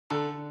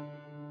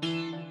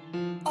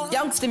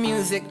Youngsta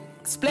Musiq,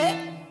 split,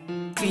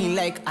 clean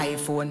like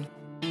iPhone.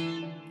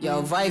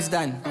 Yo, Vybz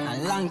done.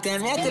 A long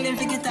time, I tell him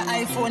to get the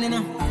iPhone, you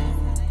know.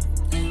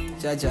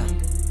 Jaja.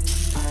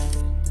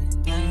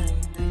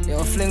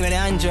 Yo, Fling with the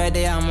Android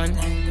there, man.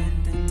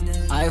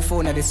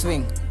 iPhone at the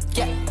swing.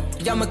 Yeah,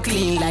 I'm a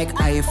clean like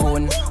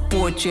iPhone.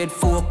 Portrait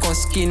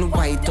focus, skin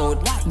white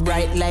out.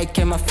 Bright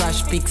like my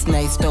flash pics,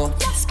 nice though.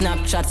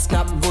 Snapchat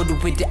snap good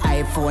with the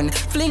iPhone.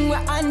 Fling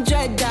with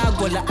Android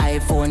dog with the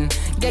iPhone.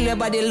 Girl your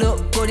body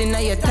look good in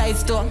your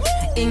tights though.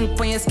 Ink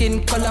on your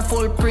skin,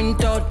 colorful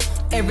print out.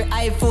 Every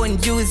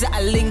iPhone user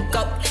a link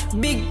up.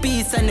 Big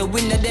piece and the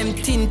window them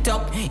tint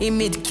up.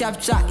 Image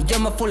capture,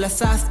 you're full of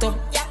sauce though.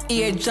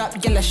 Ear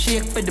drop, girl a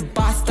shake for the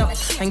bastard.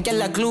 And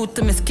girl a glue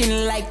to my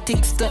skin like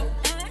TikTok.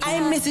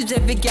 iMessage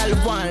every girl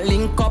want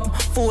link up.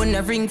 Phone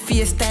a ring,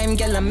 FaceTime,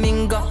 girl a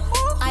mingle.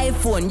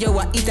 iPhone, yo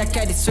a eat a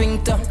carry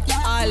swing to.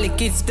 All the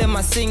kids them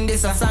a sing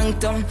this a song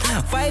to.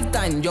 5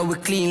 times, yo we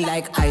clean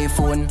like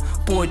iPhone.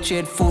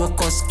 Portrait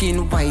focus,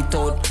 skin white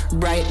out.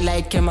 Bright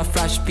like my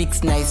flash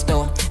pics, nice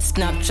though.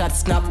 Snapchat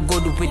snap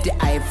good with the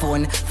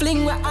iPhone.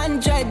 Fling with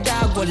Android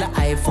dog with the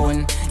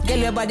iPhone. Girl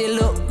your body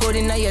look good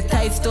in your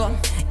tights though.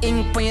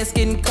 Ink on your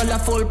skin,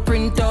 colorful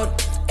print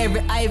out.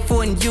 Every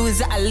iPhone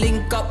user a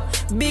link up.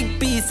 Big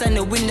piece and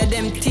the window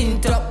them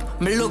tint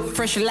up. Me look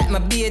fresh like my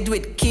beard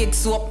with cake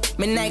soap.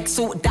 Me Nike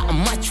suit that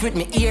match with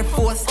me Air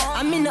Force.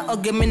 I'm in a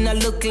ugly, me no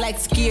look like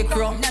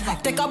scarecrow.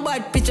 Take a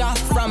bad picture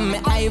from my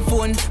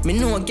iPhone. Me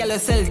know a girl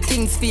sell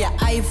things for your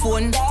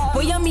iPhone.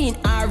 What you mean?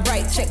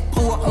 Alright, check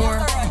for more.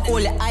 All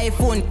the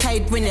iPhone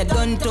tight when you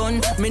done.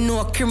 Me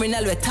know a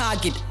criminal with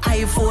target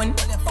iPhone.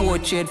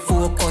 Portrait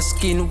focus,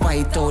 skin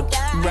white out.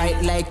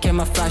 Bright like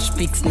my flash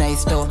pics,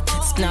 nice though.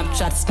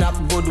 Snapchat snap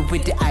good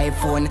with the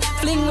iPhone.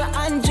 Fling with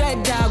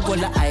Android dog with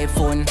the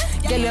iPhone.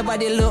 Girl your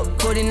body look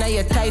good in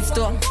your tights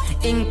though.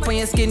 Ink on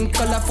your skin,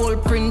 colorful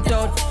print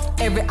out.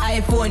 Every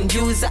iPhone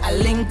user a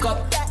link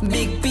up.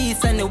 Big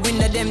piece and the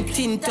window them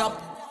tint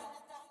up.